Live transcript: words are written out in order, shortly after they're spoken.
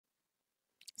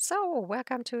So,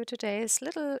 welcome to today's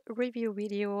little review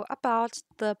video about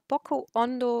the Boku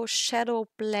Undo Shadow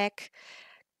Black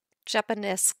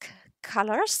Japanese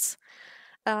colors.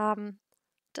 The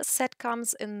set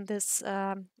comes in this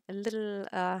little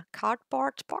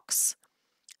cardboard box.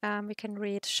 We can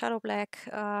read Shadow Black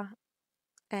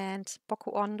and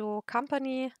Boku Undo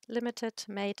Company Limited,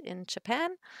 made in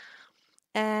Japan.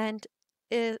 And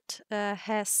it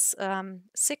has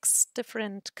 6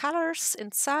 different colors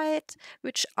inside,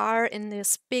 which are in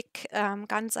this big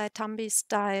Gansai Tambi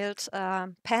styled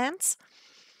pans.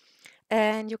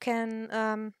 And you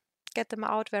can get them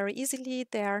out very easily.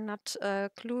 They are not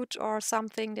glued or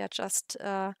something. They're just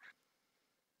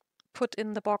put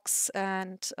in the box.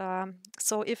 And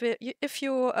so if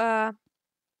you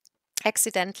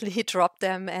accidentally drop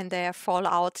them and they fall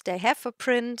out, they have a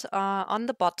print on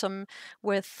the bottom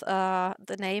with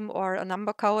the name or a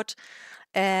number code,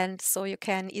 and so you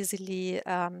can easily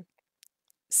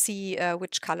see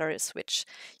which color is which.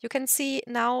 You can see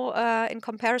now in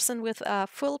comparison with a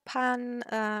full pan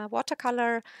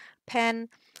watercolor pen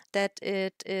that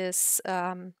it is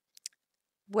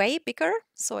way bigger,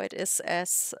 so it is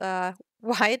as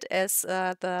wide as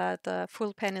the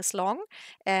full pen is long,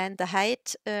 and the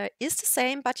height is the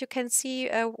same, but you can see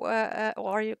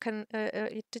or you can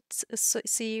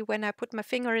see when I put my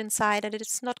finger inside that it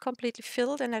is not completely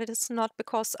filled, and that it is not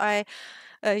because I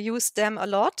use them a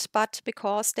lot, but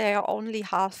because they are only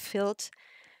half filled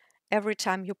every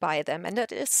time you buy them. And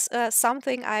that is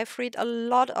something I've read a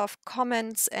lot of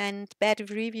comments and bad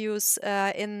reviews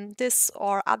in this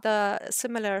or other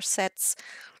similar sets,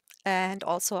 and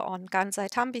also on Gansai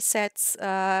Tambi sets,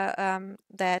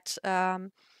 that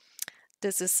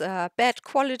this is a bad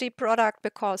quality product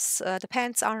because the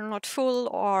pants are not full,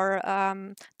 or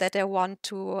that they want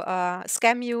to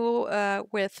scam you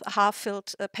with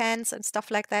half-filled pants and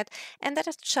stuff like that. And that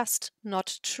is just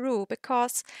not true,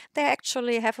 because they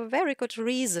actually have a very good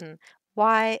reason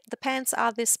why the pants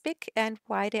are this big and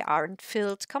why they aren't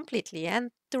filled completely.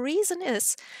 And the reason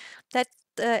is that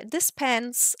these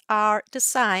pants are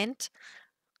designed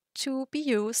to be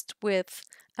used with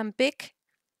a big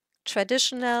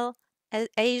traditional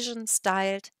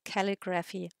Asian-styled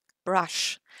calligraphy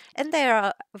brush. And they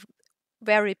are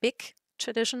very big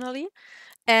traditionally,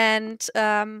 and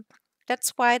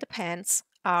that's why the pans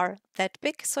are that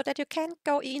big, so that you can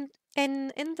go in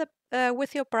the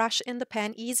with your brush in the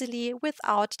pan easily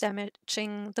without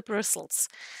damaging the bristles,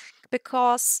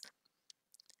 because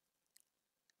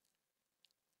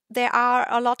there are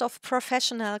a lot of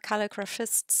professional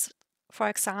calligraphists, for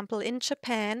example, in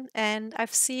Japan, and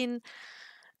I've seen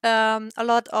a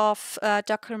lot of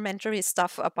documentary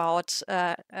stuff about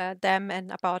them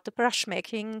and about the brush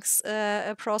making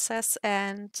process.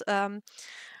 And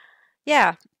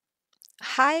yeah,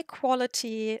 high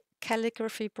quality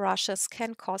calligraphy brushes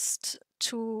can cost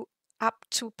up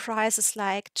to prices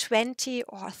like $20,000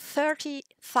 or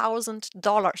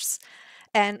 $30,000.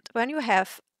 And when you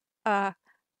have a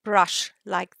brush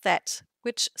like that,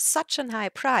 which such a high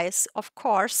price, of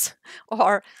course,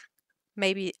 or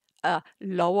maybe a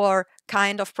lower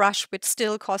kind of brush which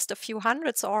still cost a few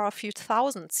hundreds or a few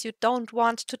thousands, you don't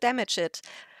want to damage it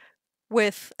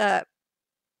with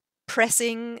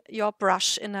pressing your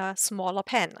brush in a smaller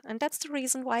pen. And that's the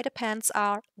reason why the pans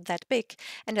are that big.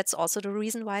 And that's also the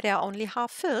reason why they are only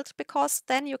half filled, because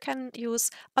then you can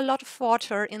use a lot of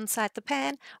water inside the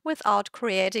pan without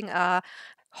creating a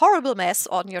horrible mess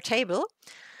on your table.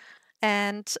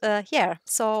 And yeah,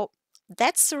 so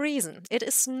that's the reason. It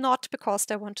is not because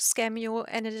they want to scam you,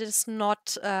 and it is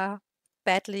not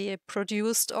badly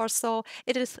produced or so.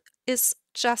 It is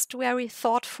just very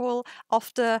thoughtful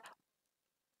of the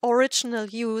original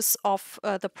use of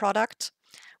the product,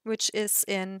 which is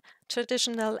in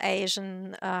traditional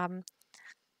Asian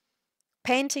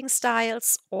painting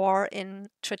styles or in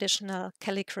traditional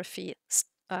calligraphy,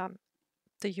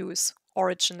 the use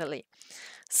originally.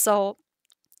 So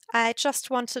I just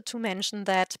wanted to mention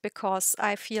that because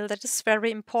I feel that it's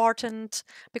very important,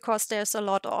 because there's a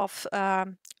lot of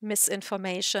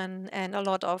misinformation and a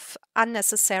lot of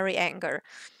unnecessary anger.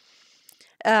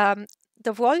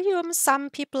 The volume, some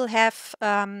people have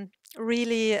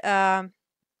really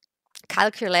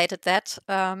calculated that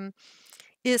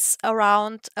is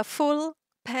around a full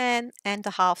pan and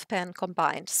a half pan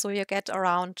combined. So you get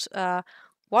around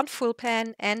 1 full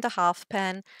pan and a half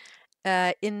pan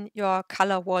in your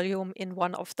color volume in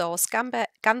one of those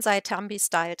Gansai Tambi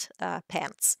styled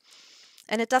pans.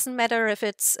 And it doesn't matter if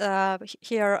it's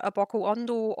here a Boku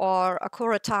Undo or a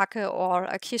Kuretake or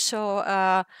a Kisho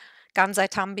Gansai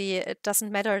Tambi. It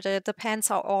doesn't matter. The pans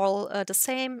are all the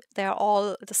same. They're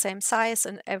all the same size,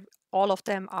 and all of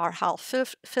them are half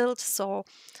filled, so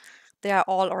they are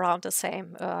all around the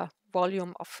same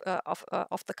volume of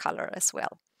the color as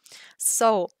well.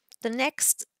 So the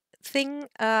next thing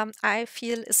I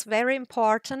feel is very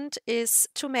important is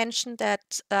to mention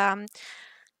that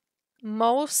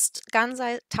most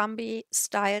Gansai Tambi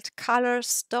styled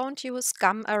colors don't use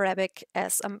gum arabic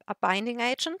as a binding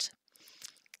agent.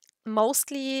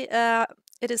 Mostly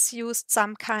it is used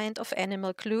some kind of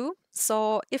animal glue.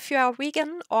 So if you are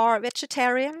vegan or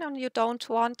vegetarian and you don't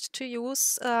want to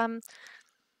use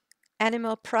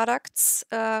animal products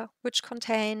which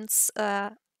contains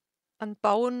a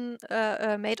bone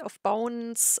made of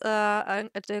bones,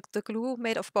 the glue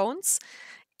made of bones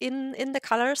in the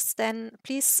colors, then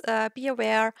please be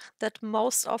aware that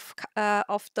most of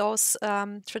those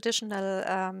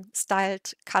traditional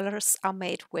styled colors are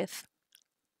made with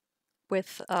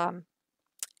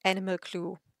animal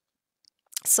glue.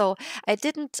 So I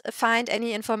didn't find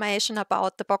any information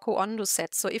about the Boku Undo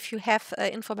set. So if you have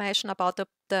information about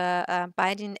the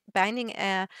binding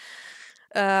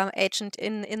agent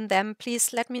in them,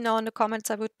 please let me know in the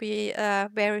comments. I would be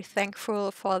very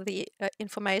thankful for the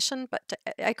information. But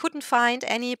I couldn't find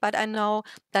any. But I know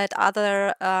that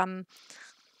other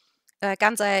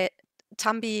Gansai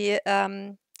Tambi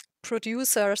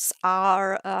producers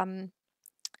are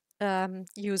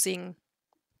using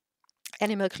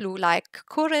animal glue like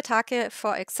Kuretake,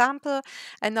 for example.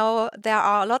 I know there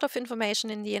are a lot of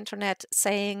information in the internet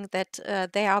saying that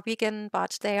they are vegan,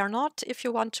 but they are not. If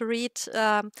you want to read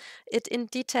it in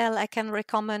detail, I can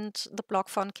recommend the blog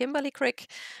from Kimberly Crick,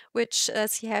 which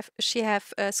she have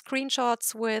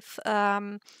screenshots with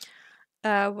when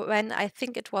I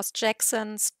think it was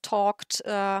Jackson's talked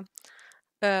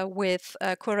with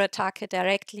Kuretake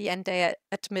directly, and they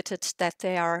admitted that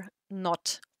they are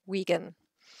not vegan.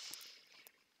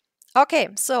 Okay,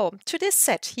 so to this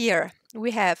set here,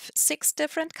 we have 6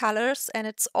 different colors, and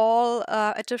it's all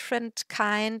a different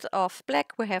kind of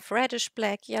black. We have reddish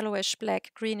black, yellowish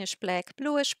black, greenish black,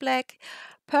 bluish black,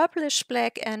 purplish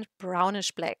black, and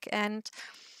brownish black. And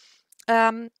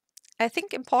I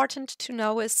think important to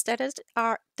know is that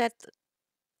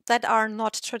that are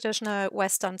not traditional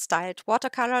Western styled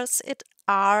watercolors. It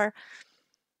are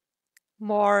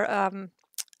more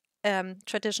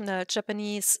traditional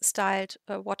Japanese styled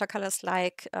watercolors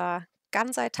like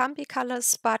Gansai Tambi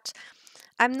colors, but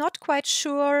I'm not quite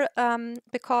sure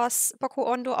because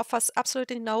Boku Undo offers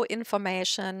absolutely no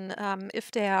information if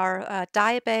they are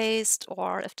dye-based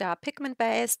or if they are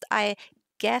pigment-based. I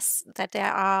guess that they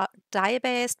are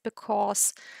dye-based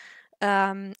because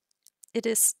it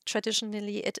is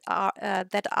traditionally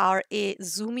that are a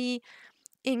Zumi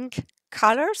ink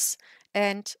colors,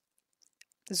 and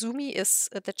Zumi is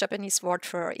the Japanese word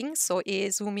for ink, so a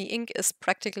Zumi ink is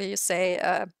practically, you say,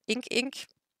 ink,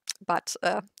 but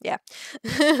yeah.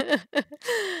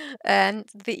 And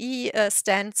the E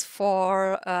stands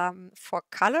for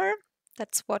color.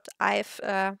 That's what I've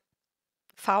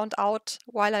found out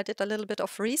while I did a little bit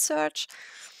of research.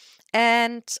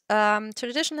 And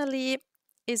traditionally,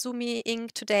 Izumi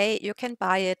ink today, you can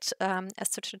buy it as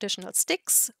the traditional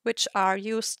sticks, which are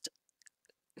used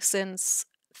since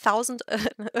thousands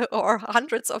or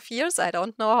hundreds of years. I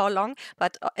don't know how long,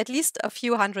 but at least a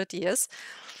few hundred years.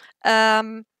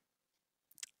 And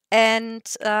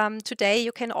today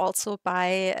you can also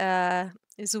buy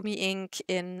Izumi ink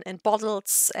in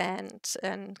bottles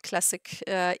and classic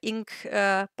ink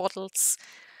bottles,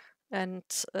 and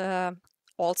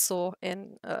also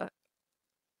in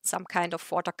some kind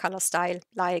of watercolor style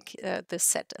like this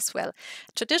set as well.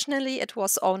 Traditionally, it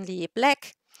was only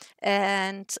black,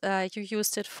 and you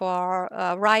used it for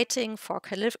writing, for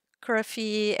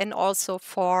calligraphy, and also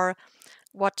for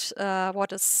what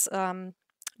is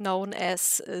known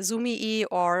as Zumi-e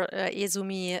or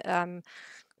Ezumi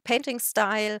painting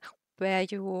style, where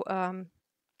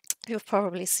you've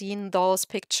probably seen those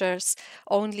pictures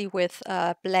only with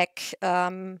black.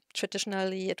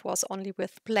 Traditionally, it was only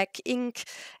with black ink,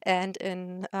 and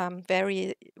in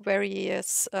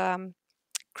various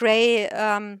gray.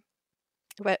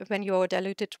 When you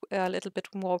dilute it a little bit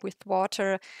more with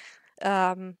water, we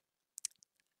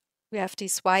have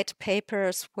these white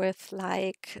papers with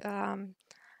like a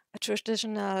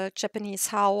traditional Japanese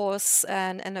house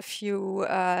and a few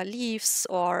leaves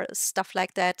or stuff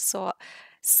like that. So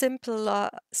simpler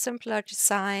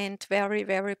designed, very,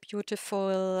 very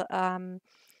beautiful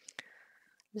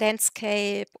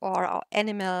landscape or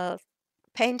animal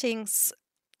paintings.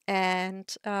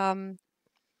 And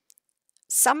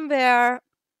somewhere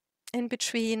in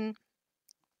between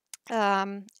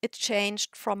it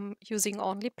changed from using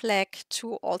only black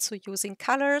to also using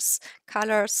colors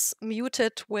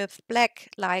muted with black,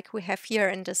 like we have here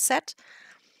in this set.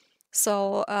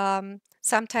 So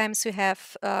sometimes you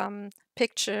have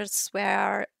pictures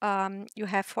where you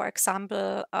have, for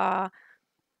example, a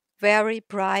very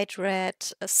bright red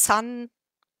sun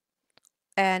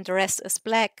and the rest is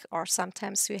black, or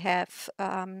sometimes you have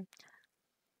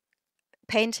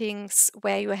paintings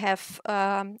where you have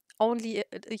only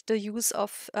the use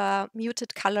of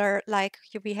muted color like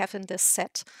we have in this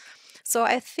set. So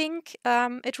I think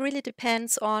it really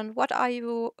depends on what are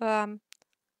you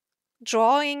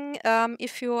drawing.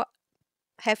 If you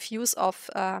have use of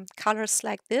colors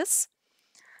like this,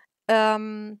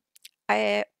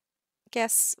 I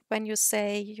guess when you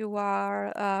say you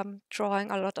are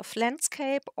drawing a lot of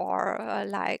landscape or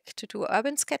like to do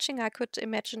urban sketching, I could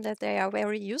imagine that they are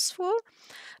very useful.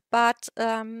 But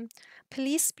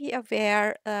please be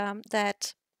aware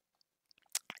that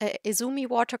Izumi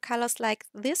watercolors like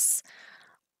this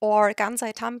or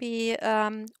Gansai Tambi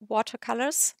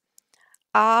watercolors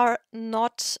are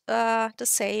not the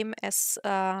same as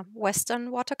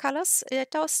Western watercolors.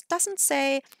 It doesn't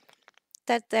say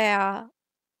that they are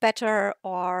better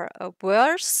or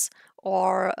worse,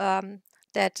 or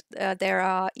that they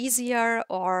are easier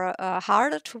or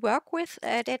harder to work with.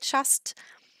 They just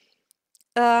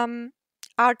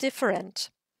are different.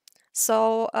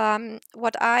 So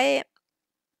what I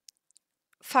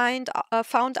found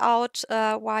out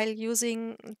while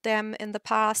using them in the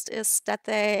past is that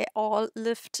they all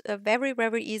lift very,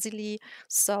 very easily.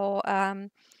 So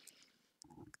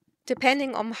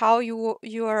depending on how you're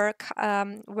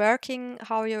working,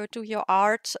 how you do your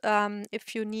art,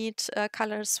 if you need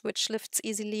colors which lifts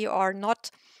easily or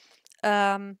not,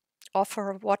 or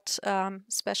for what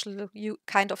special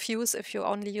kind of use, if you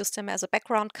only use them as a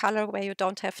background color where you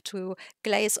don't have to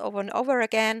glaze over and over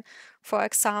again, for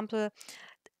example,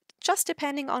 just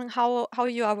depending on how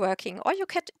you are working. Or you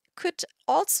could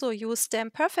also use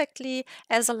them perfectly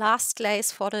as a last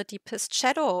glaze for the deepest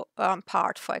shadow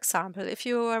part, for example. If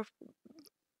you are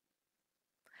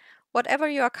whatever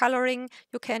you are coloring,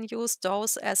 you can use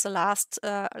those as a last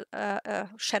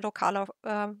shadow color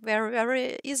very,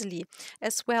 very easily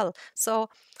as well. So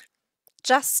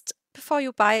just before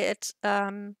you buy it,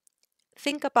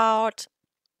 think about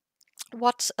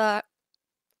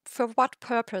for what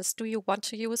purpose do you want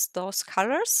to use those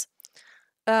colors?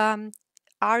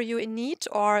 Are you in need,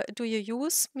 or do you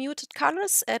use muted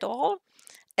colors at all?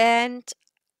 And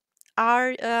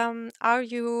are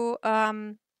you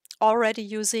already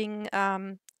using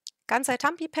Gansai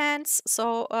Tampi pens,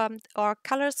 so or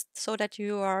colors, so that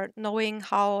you are knowing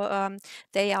how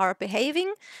they are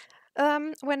behaving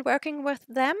when working with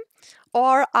them?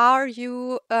 Or are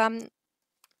you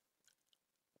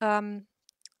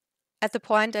at the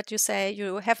point that you say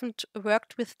you haven't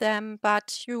worked with them,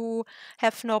 but you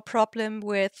have no problem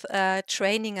with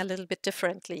training a little bit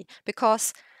differently?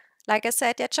 Because, like I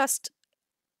said, it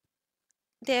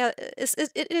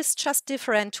is just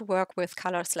different to work with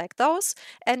colors like those,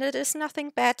 and it is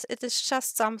nothing bad. It is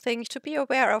just something to be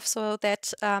aware of, so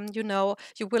that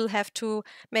you will have to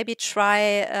maybe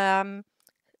try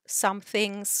some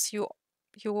things you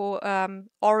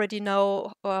already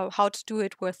know how to do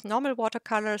it with normal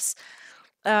watercolors.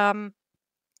 But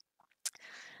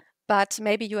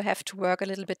maybe you have to work a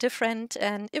little bit different.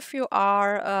 And if you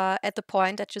are at the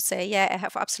point that you say, yeah, I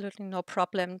have absolutely no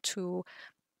problem to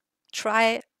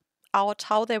try out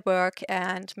how they work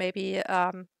and maybe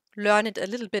learn it a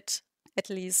little bit, at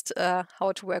least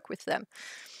how to work with them.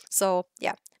 So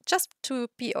yeah, just to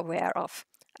be aware of.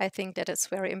 I think that is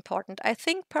very important. I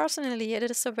think personally it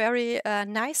is a very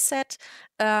nice set,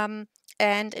 and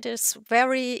it is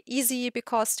very easy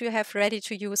because you have ready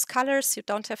to use colors. You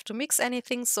don't have to mix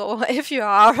anything. So if you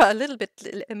are a little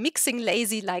bit mixing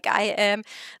lazy like I am,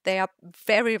 they are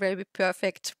very, very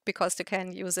perfect because you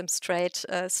can use them straight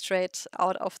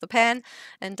out of the pan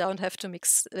and don't have to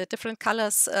mix different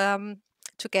colors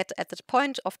to get at the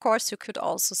point. Of course, you could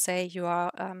also say you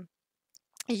are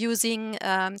using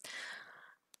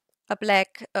a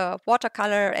black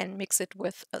watercolor and mix it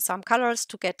with some colors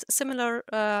to get similar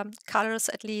colors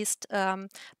at least.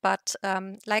 But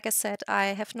like I said, I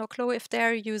have no clue if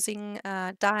they're using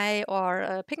dye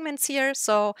or pigments here.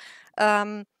 So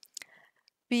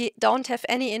we don't have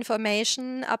any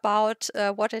information about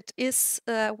what it is,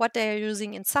 what they are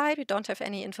using inside. We don't have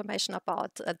any information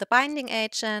about the binding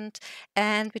agent,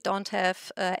 and we don't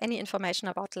have any information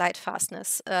about light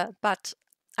fastness. But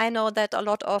I know that a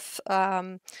lot of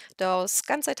those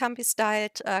Gansai Tampi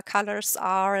styled colors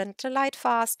aren't light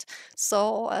fast,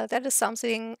 so that is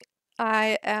something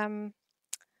I am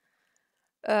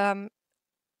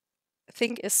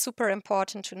think is super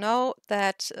important to know,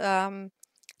 that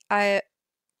I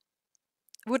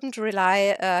wouldn't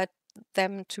rely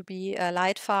them to be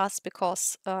light fast,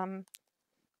 because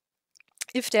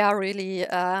if they are really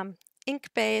ink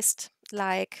based,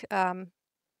 like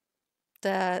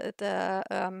the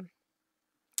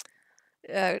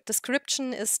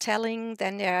description is telling,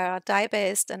 then they're dye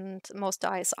based, and most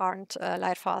dyes aren't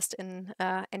light fast in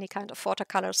any kind of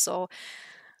watercolor. So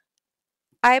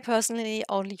I personally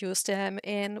only use them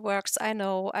in works I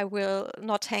know I will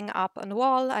not hang up on the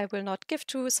wall, I will not give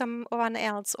to someone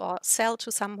else or sell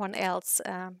to someone else,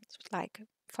 like,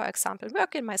 for example,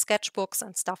 work in my sketchbooks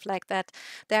and stuff like that.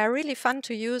 They are really fun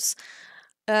to use.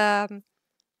 And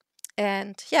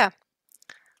yeah,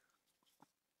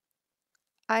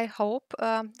 I hope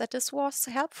that this was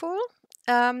helpful.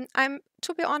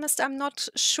 To be honest, I'm not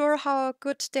sure how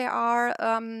good they are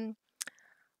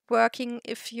working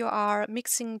if you are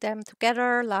mixing them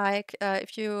together, like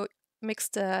if you mix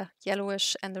the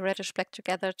yellowish and the reddish black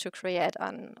together to create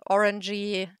an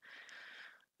orangey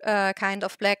kind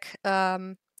of black.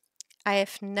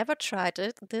 I've never tried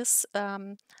this.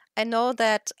 I know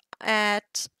that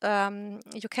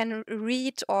you can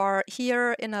read or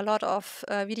hear in a lot of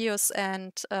videos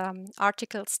and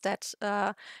articles that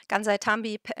Gansai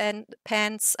Tambi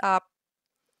pans are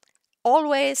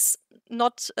always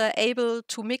not able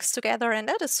to mix together, and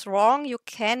that is wrong. You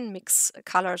can mix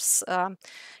colors,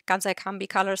 Gansai Kambi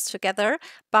colors together,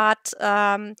 but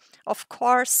of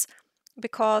course,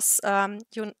 because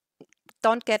you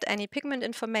don't get any pigment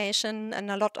information, and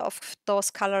a lot of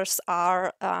those colors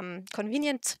are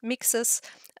convenient mixes,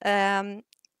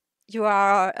 you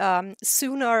are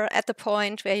sooner at the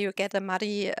point where you get a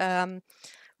muddy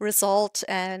result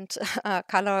and a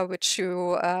color which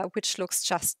looks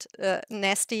just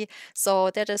nasty. So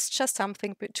that is just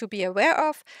something to be aware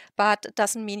of, but it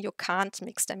doesn't mean you can't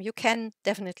mix them. You can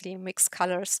definitely mix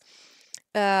colors.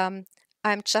 I'm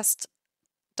just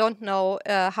don't know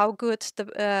how good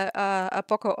a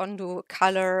Boku Undo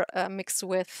color mixed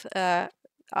with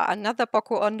another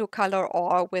Boku Undo color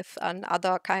or with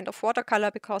another kind of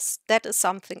watercolor, because that is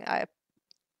something I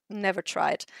never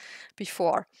tried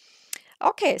before.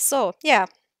 Okay, so yeah,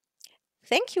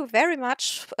 thank you very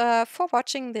much for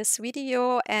watching this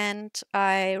video, and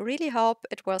I really hope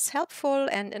it was helpful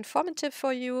and informative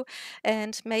for you,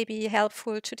 and maybe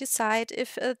helpful to decide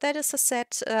if that is a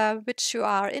set which you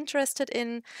are interested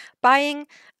in buying.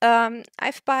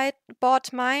 I've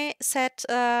bought my set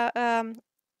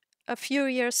a few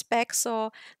years back,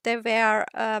 so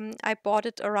I bought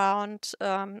it around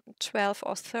 12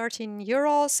 or 13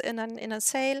 euros in a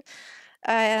sale.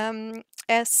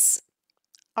 As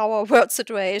our world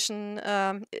situation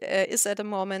is at the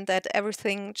moment that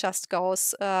everything just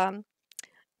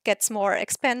gets more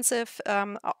expensive.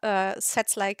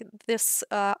 Sets like this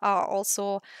are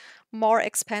also more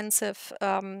expensive.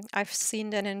 I've seen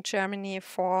them in Germany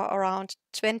for around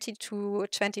 20 to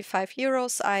 25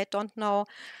 euros. I don't know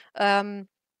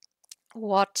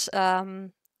what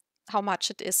how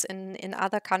much it is in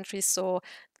other countries. So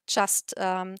just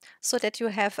so that you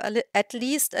have at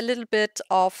least a little bit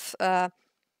of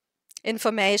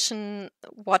information,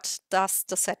 what does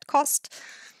the set cost.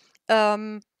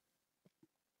 You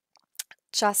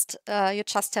just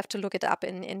have to look it up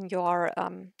in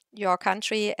your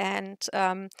country. And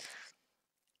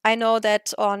I know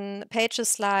that on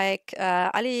pages like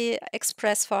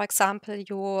AliExpress, for example,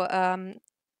 you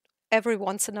every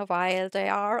once in a while they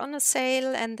are on a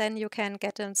sale, and then you can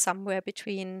get them somewhere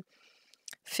between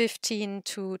 15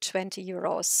 to 20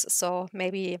 euros. So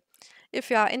maybe if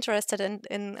you are interested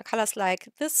in colors like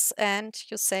this and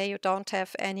you say you don't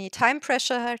have any time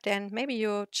pressure, then maybe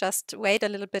you just wait a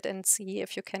little bit and see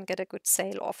if you can get a good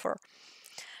sale offer.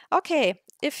 Okay,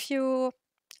 if you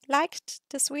liked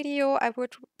this video, I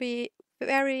would be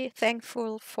very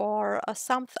thankful for a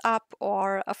thumbs up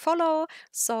or a follow,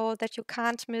 so that you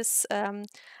can't miss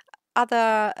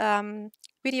other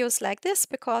videos like this,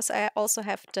 because I also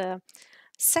have the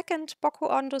second Boku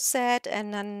Undo set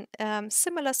and a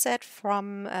similar set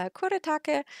from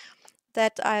Kuretake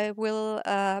that I will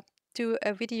do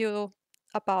a video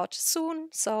about soon.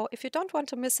 So if you don't want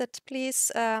to miss it,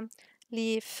 please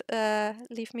leave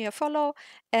me a follow.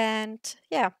 And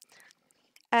yeah,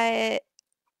 I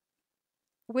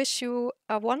wish you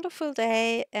a wonderful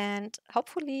day and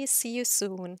hopefully see you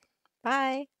soon.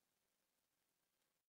 Bye.